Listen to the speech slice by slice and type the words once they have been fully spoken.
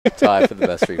Tie for the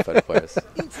best Street Fighter players.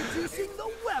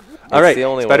 All right, the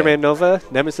only Spider-Man Nova,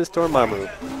 Nemesis,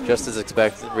 Dormammu. Just as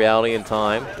expected, reality and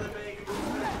time.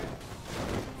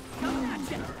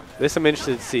 This I'm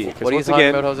interested to see. What are you talking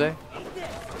about, Jose?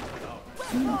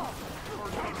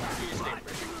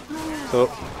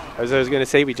 So, as I was going to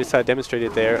say, we just saw it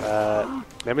demonstrated there.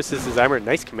 Nemesis' armor,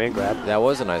 nice command grab. That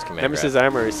was a nice command Nemesis' grab.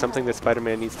 armor is something that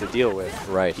Spider-Man needs to deal with.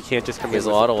 Right. He can't just come He has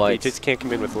in a lot of lights. He just can't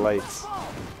come in with lights.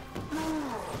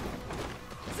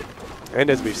 And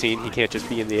as we've seen, he can't just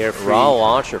be in the air free. Raw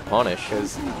launch or punish.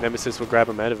 Because Nemesis will grab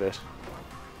him out of it.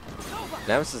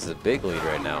 Nemesis is a big lead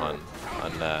right now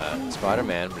on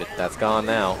Spider-Man, but that's gone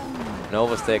now.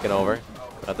 Nova's taken over.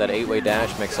 Got that 8-way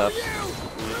dash mix-up.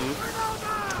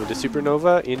 Into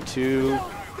Supernova, into...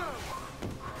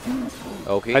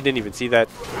 Okay. I didn't even see that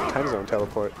time zone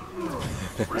teleport.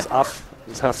 It was off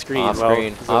screen. Off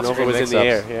screen. Well, Nova was in the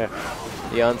air, yeah.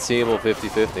 The unseeable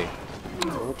 50-50.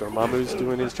 Oh, Dormammu's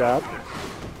doing his job.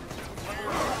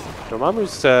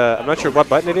 Dormammu's, I'm not sure what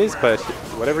button it is, but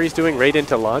whatever he's doing right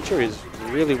into launcher is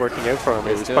really working out for him.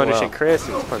 He was punishing Chris,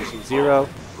 he was punishing Zero.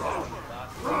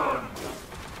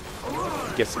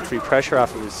 Get some free pressure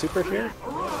off of his super here.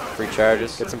 Free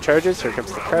charges. Get some charges. Here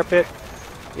comes the carpet.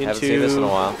 Haven't seen this in a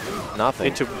while. Nothing.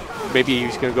 Into maybe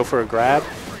he's going to go for a grab.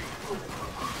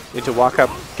 Into walk up,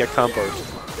 get comboed.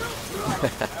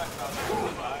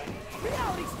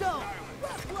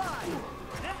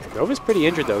 Nova's pretty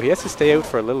injured though. He has to stay out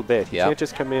for a little bit. He can't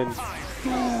just come in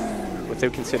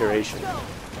without consideration.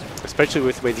 Especially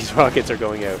with the way these rockets are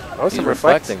going out. Oh, he's some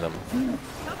reflecting them.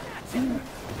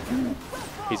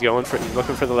 He's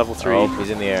looking for the level 3. Oh, he's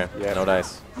in the air. Yeah. No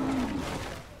dice.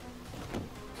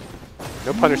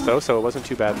 No punish though, so it wasn't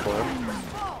too bad for him.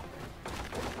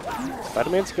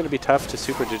 Spider-Man's going to be tough to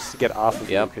super just to get off of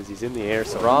him because he's in the air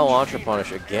so Raw launcher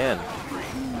punish again.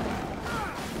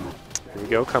 Here we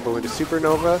go, combo into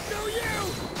Supernova.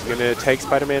 He's going to tag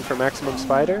Spider-Man for maximum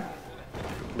spider.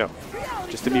 No,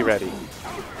 just to be ready.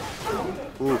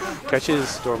 Ooh,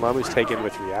 catches Dormammu's taken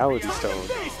with Reality Stone.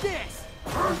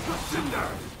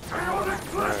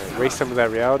 Alright, waste some of that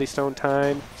Reality Stone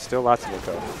time. Still lots of it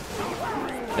though.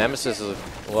 Nemesis is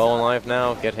low on life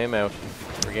now. Get him out.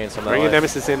 Regain some of that Bringing life.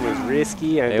 Nemesis in was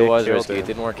risky, and it was risky. It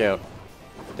didn't work out.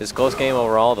 It's a close game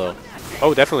overall, though.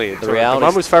 Oh, definitely. The reality.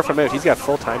 Dormammu's far from out. He's got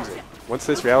full time zone. Once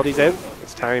this reality's out,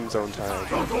 it's time zone time.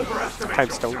 Time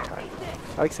stone time.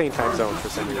 I like saying time zone for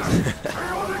some reason.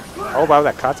 Oh wow,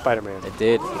 that caught Spider-Man. It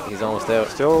did. He's almost out.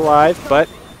 Still alive, but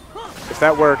if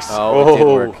that works. Oh, it did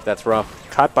work. That's rough.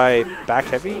 Caught by back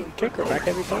heavy kick or back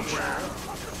heavy punch.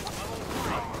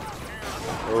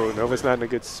 Oh, Nova's not in a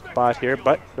good spot here,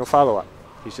 but no follow-up.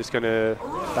 He's just going to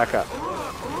back up.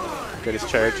 Get his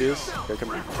charges.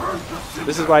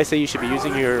 This is why I say you should be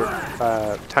using your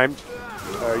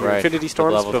your Infinity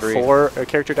Storms before a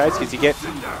character dies, because you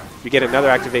get another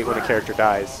activate when a character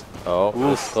dies. Oh,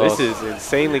 oof, this is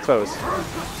insanely close.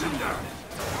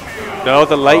 No,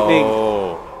 the lightning.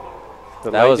 Oh.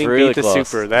 The that lightning was really beat the close.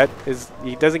 super.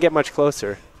 He doesn't get much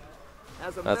closer.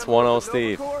 That's 1-0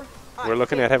 Steve. We're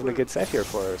looking at having a good set here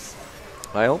for us.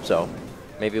 I hope so.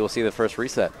 Maybe we'll see the first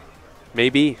reset.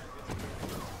 Maybe.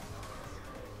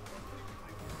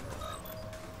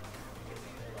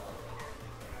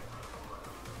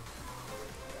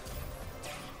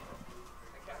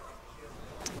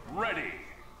 Ready.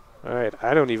 All right,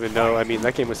 I don't even know. I mean,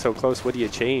 that game was so close. What do you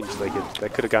change? Like,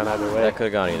 that could have gone either way. That could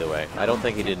have gone either way. I don't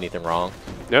think he did anything wrong.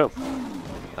 No.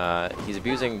 He's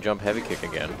abusing jump heavy kick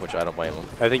again, which I don't blame him.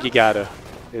 I think you gotta.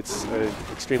 It's an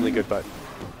extremely good button.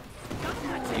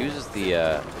 He uses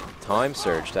the time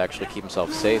surge to actually keep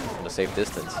himself safe from a safe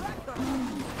distance.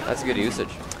 That's a good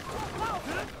usage.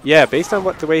 Yeah, based on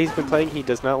the way he's been playing, he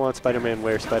does not want Spider-Man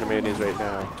where Spider-Man is right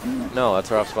now. No,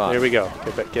 that's a rough spot. Here we go.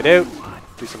 Get out.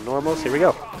 Do some normals. Here we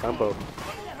go. Combo.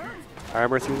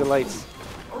 Armor through the lights.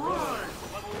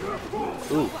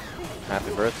 Ooh.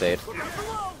 Happy birthday.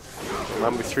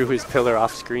 Dormammu threw his pillar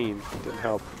off screen. Didn't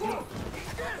help.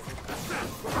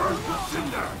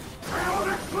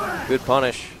 Good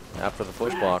punish after the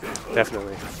push block.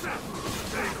 Definitely.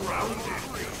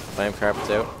 Flame carpet's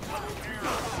out.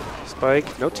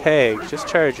 Spike. No tag. Just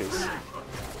charges.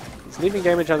 He's leaving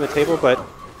damage on the table, but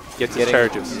gets his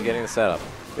charges. He's getting the setup.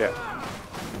 Yeah.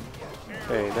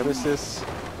 Okay, Nemesis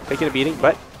taking a beating,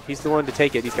 but he's the one to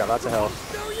take it. He's got lots of health.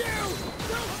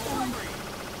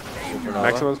 Supernova.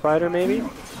 Maximum spider, maybe?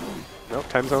 Nope,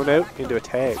 time zone out into a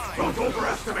tag.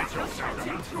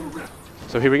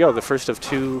 So here we go, the first of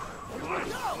 2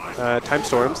 time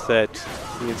storms that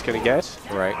Ian's going to get.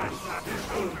 Right.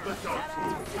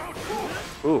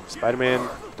 Ooh, Spider-Man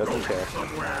doesn't care.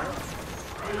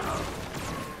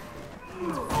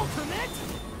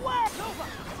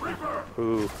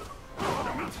 Ooh.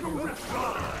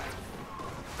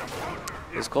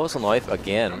 It's close in life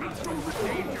again.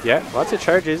 Yeah, lots of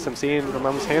charges. I'm seeing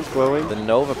Dormammu's hands glowing. The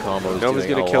Nova combo is Nova's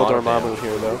doing going to a kill lot of Dormammu damage.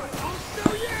 here, though.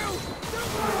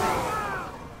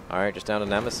 All right, just down to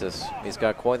Nemesis. He's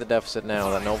got quite the deficit now.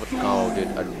 That Nova combo did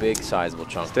a big, sizable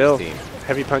chunk Still, of his team.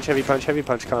 heavy punch, heavy punch, heavy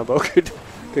punch combo could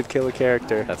kill a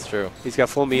character. That's true. He's got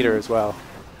full meter as well.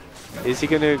 Is he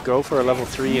going to go for a level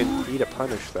 3 and eat a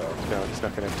punish, though? No, he's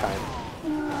not going to have time.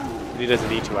 And he doesn't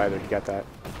need to either. He got that.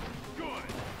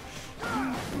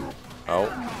 Oh.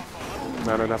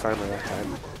 Not enough armor that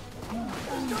time.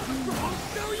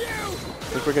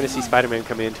 I think we're going to see Spider-Man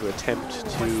come in to attempt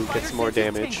to get some more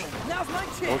damage.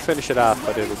 Won't finish it off,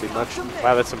 but it'll be much...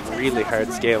 Wow, that's some really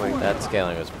hard scaling. That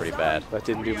scaling was pretty bad. That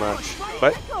didn't do much.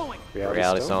 But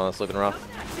Reality Stone, that's looking rough.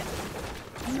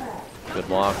 Good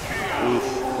block.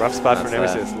 Oof, rough spot for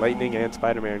That's Nemesis. Lightning and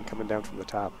Spider-Man coming down from the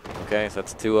top. Okay, so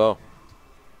that's 2-0.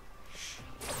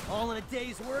 All in a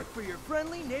day's work for your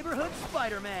friendly neighborhood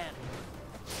Spider-Man.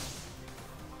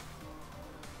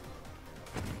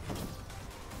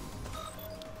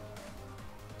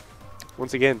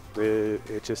 Once again,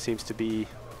 it just seems to be...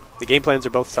 The game plans are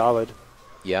both solid.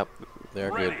 Yep,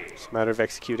 they're good. It's a matter of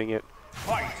executing it.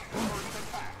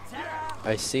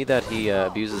 I see that he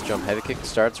abuses jump heavy kick,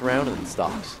 starts around, and then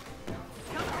stops.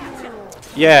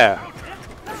 Yeah.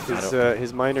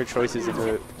 His minor choices in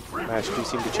the match do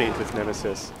seem to change with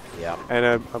Nemesis. Yeah. And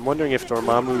I'm wondering if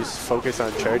Dormammu's focus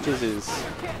on charges is...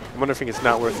 I'm wondering if it's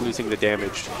not worth losing the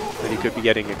damage that he could be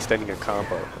getting extending a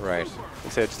combo. Right.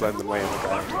 Instead of just letting them lay on the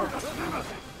ground.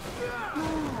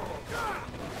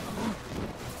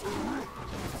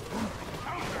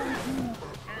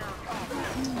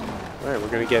 Alright, we're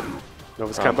going to get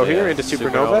Nova's combo here into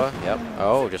Supernova. Yep.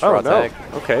 Oh, just Oh, raw no. tag.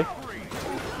 Okay.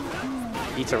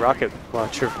 Eats a rocket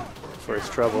launcher for his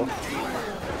trouble.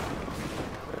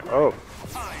 Oh.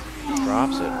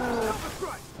 Drops it.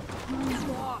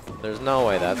 There's no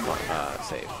way that's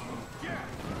safe.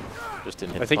 Just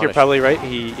didn't hit I think the you're punish. probably right.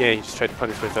 He just tried to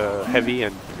punish with a heavy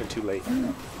and too late.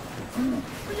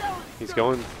 He's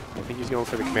going... I think he's going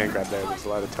for the command grab there. There's a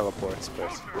lot of teleports, but...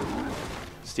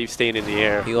 Steve's staying in the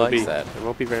air. He likes that. There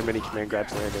won't be very many command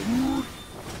grabs landing.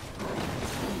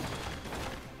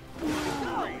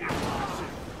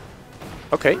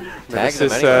 Okay. Tags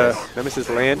him anyways. Nemesis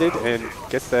landed and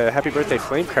gets the Happy Birthday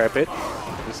Flame Carpet.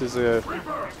 This is a...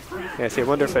 Yeah, see, I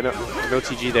wonder if an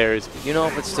OTG there is... You know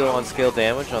if it's still on scale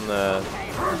damage on the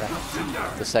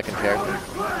second character?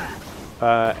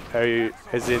 Are you,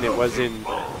 as in it was in...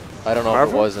 I don't know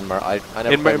Marvel? if it was in Marvel. I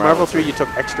never In played Marvel 3, you took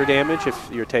extra damage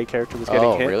if your tag character was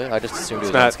getting hit. Oh, really? I just assumed it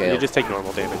It's was on not. scale. You just take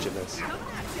normal damage in this.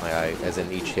 As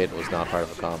in each hit was not part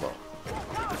of a combo.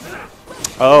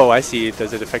 Oh, I see.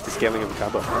 Does it affect the scaling of the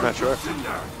combo? I'm not sure.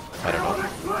 I don't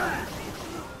know.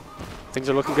 Things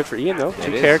are looking good for Ian, though.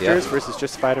 Two is, characters yeah. versus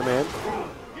just Spider-Man.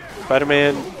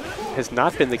 Spider-Man has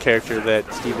not been the character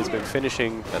that Steve has been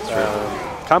finishing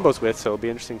combos with, so it'll be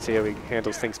interesting to see how he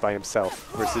handles things by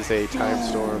himself versus a Time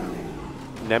Storm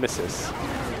Nemesis.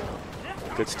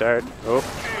 Good start. Oh.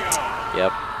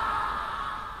 Yep.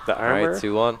 The All right, armor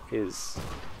 2-1. is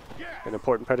an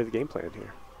important part of the game plan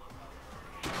here.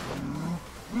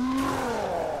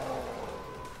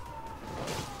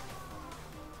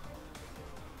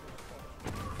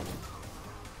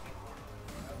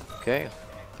 Okay.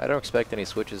 I don't expect any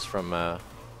switches from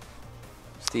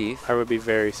Steve. I would be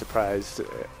very surprised.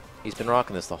 He's been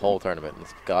rocking this the whole tournament, and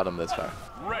it's got him this far.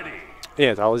 Ready.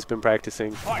 Yeah, it's always been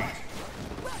practicing.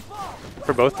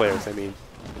 For both players, I mean.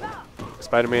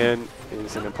 Spider-Man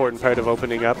is an important part of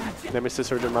opening up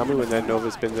Nemesis or Dormammu, and then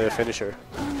Nova's been the finisher.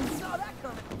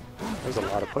 There's a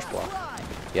lot of push block.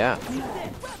 Yeah.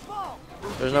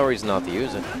 There's no reason not to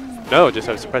use it. No, just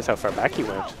I was surprised how far back he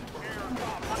went.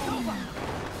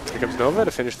 Here comes Nova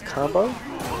to finish the combo.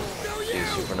 See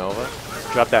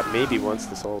Supernova. Dropped that maybe once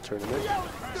this whole tournament.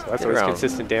 So that's always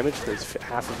consistent damage. There's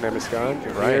half of Nemesis gone.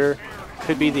 And Right. here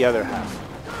could be the other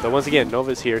half. But once again,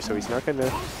 Nova's here, so he's not going to...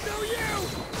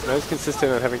 He's not as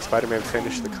consistent on having Spider-Man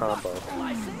finish the combo.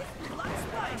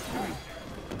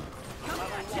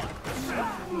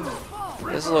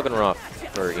 This is looking rough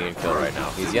for Iankill right now.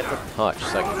 He's yet to touch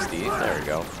second Steve. There we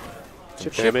go.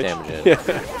 Chip Chip damage. in. Yeah.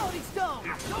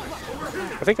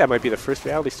 I think that might be the first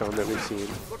Reality Stone that we've seen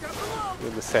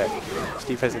in the set.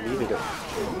 Steve hasn't needed it.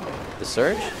 The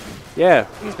Surge? Yeah.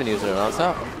 He's been using it on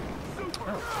top.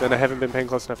 Then I haven't been paying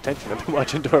close enough attention. I've been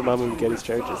watching Dormammu get his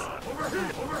charges.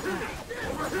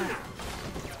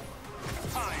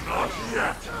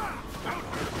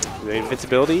 The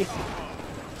invincibility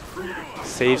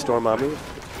saves Dormammu.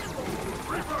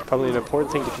 probably an important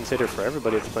thing to consider for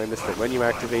everybody that's playing this, that when you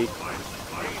activate,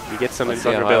 you get some Let's see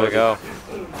how high we invulnerability.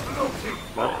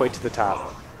 go. Not quite to the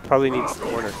top. Probably needs the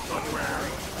corner.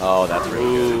 Oh, that's really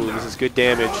Ooh, good. this is good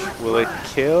damage. Will it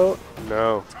kill?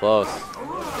 No. It's close.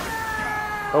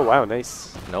 Oh, wow,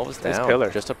 nice. Nova's Nice down. pillar.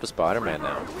 Just up to Spider-Man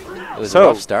now. It was a So,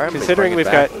 rough start, but considering bring we've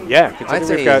it back. got, yeah, I'd considering say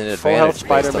we've he's got an full health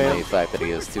advantage based on Spider-Man. the fact that he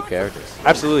has 2 characters.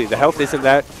 Absolutely. The health isn't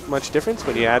that much difference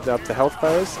when you add up the health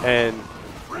bars, and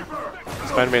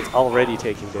Spider-Man's already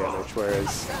taking damage,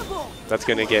 whereas that's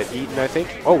going to get eaten, I think.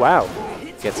 Oh, wow.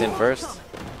 Gets in first.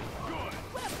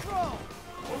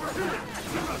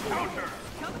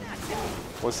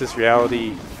 Once this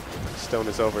reality stone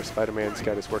is over, Spider-Man's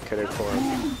got his work cut out for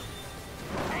him.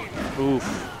 Oof.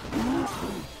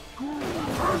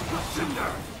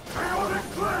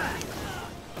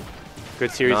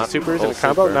 Good series Not of supers and a full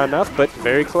combo. super. Not enough, but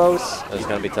very close. It's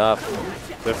going to be tough.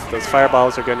 Those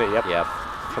fireballs are going to, yep, Yep.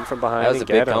 come from behind That was and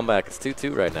a big get 'em. comeback. It's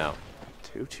 2-2 right now.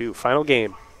 2-2. Final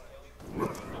game.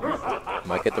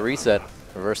 Might get the reset.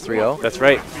 Reverse 3-0. That's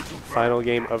right. Final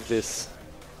game of this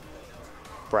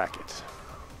bracket.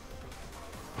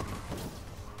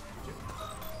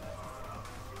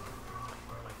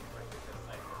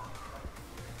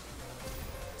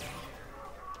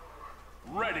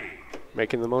 Ready.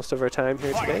 Making the most of our time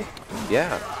here today.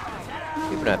 Yeah.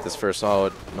 We've been at this for a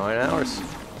solid 9 hours.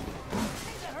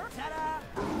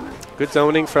 Good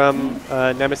zoning from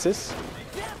Nemesis.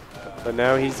 But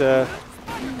now he's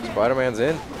Spider-Man's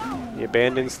in. he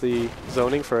abandons the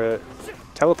zoning for a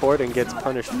teleport and gets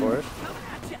punished for it.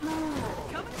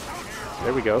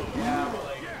 There we go.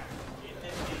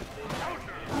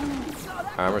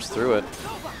 Armor's through it.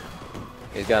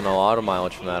 He's gotten a lot of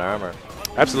mileage from that armor.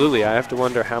 Absolutely. I have to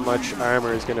wonder how much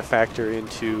armor is going to factor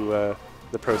into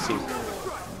the pro scene.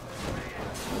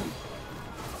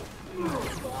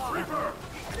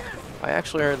 I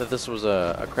actually heard that this was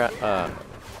a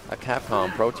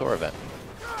Capcom Pro Tour event.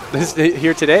 This is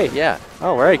here today? Yeah. Oh,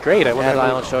 all right, great. I Had wonder how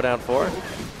Island Showdown 4.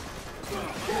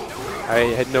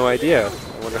 I had no idea.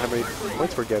 I wonder how many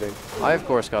points we're getting. I, of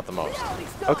course, got the most.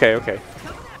 Okay, okay.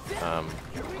 Um,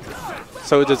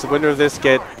 So does the winner of this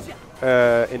get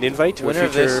an invite to winner a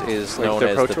of this future, is like, known the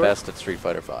as Pro the Tour? best at Street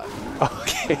Fighter 5.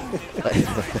 Okay.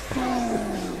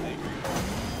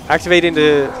 Activate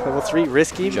into level 3,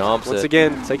 risky. Jumps Once it.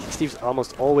 again, Psychic Steve's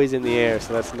almost always in the air,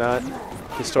 so that's not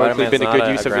historically Spider-Man's been a not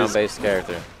good use of his. ground-based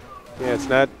character. Yeah, it's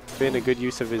not been a good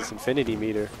use of his infinity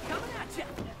meter.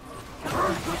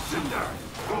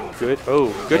 Good. Oh,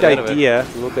 good Get out of it. idea.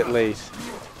 A little bit late.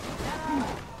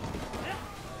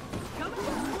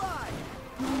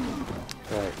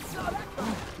 Right.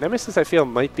 Nemesis, I feel,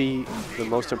 might be the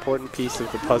most important piece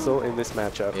of the puzzle in this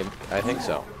matchup. I think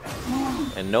so.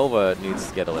 And Nova needs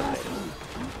to get eliminated.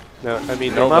 No, I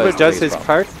mean, Nova Dormammu is the does his biggest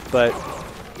part, but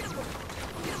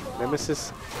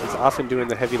Nemesis is often doing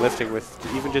the heavy lifting with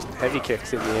even just heavy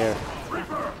kicks in the air.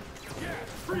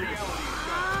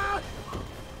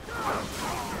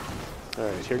 All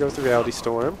right, here goes the Reality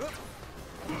Storm.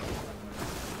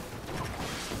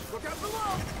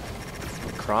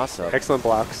 Cross up. Excellent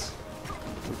blocks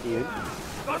from Ian.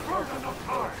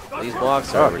 These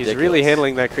blocks are Oh, ridiculous. he's really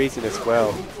handling that craziness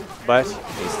well, but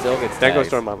He still gets there goes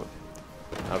tagged. Dormammu.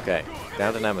 Okay,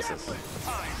 down to Nemesis.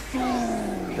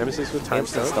 Nemesis with time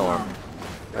Instant stone. storm.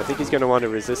 I think he's going to want to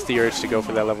resist the urge to go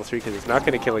for that level 3 because it's not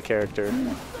going to kill a character,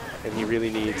 and he really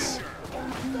needs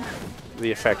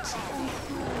the effect.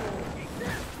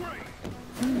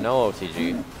 No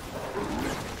OTG.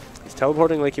 He's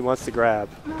teleporting like he wants to grab.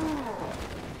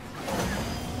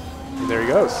 And there he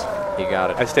goes. He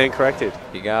got I it. stand corrected.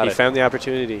 He got He it. found the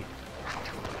opportunity.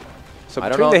 So I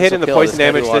don't between know the if hit this and the will kill. poison This is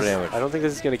gonna damage, do a lot of damage. I don't think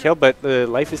this is going to kill, but the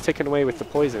life is ticking away with the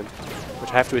poison,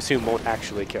 which I have to assume won't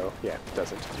actually kill. Yeah, it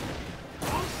doesn't.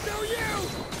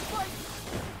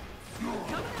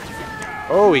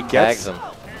 Oh, he Tags gets him.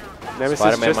 Nemesis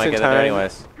Spider-Man just might in get time. it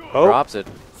anyways. Oh. Drops it.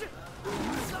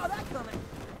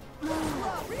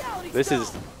 This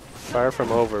is far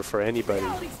from over for anybody.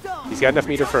 He's got enough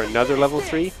meter for another level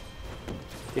 3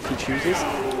 if he chooses.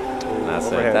 And that's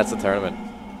it. Overhead. That's the tournament.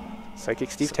 Psychic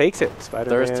Steve takes it.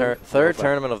 Spider-Man. Third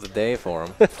tournament of the day for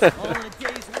him. That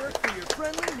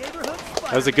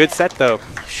was a good set, though.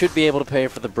 Should be able to pay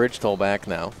for the bridge toll back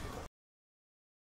now.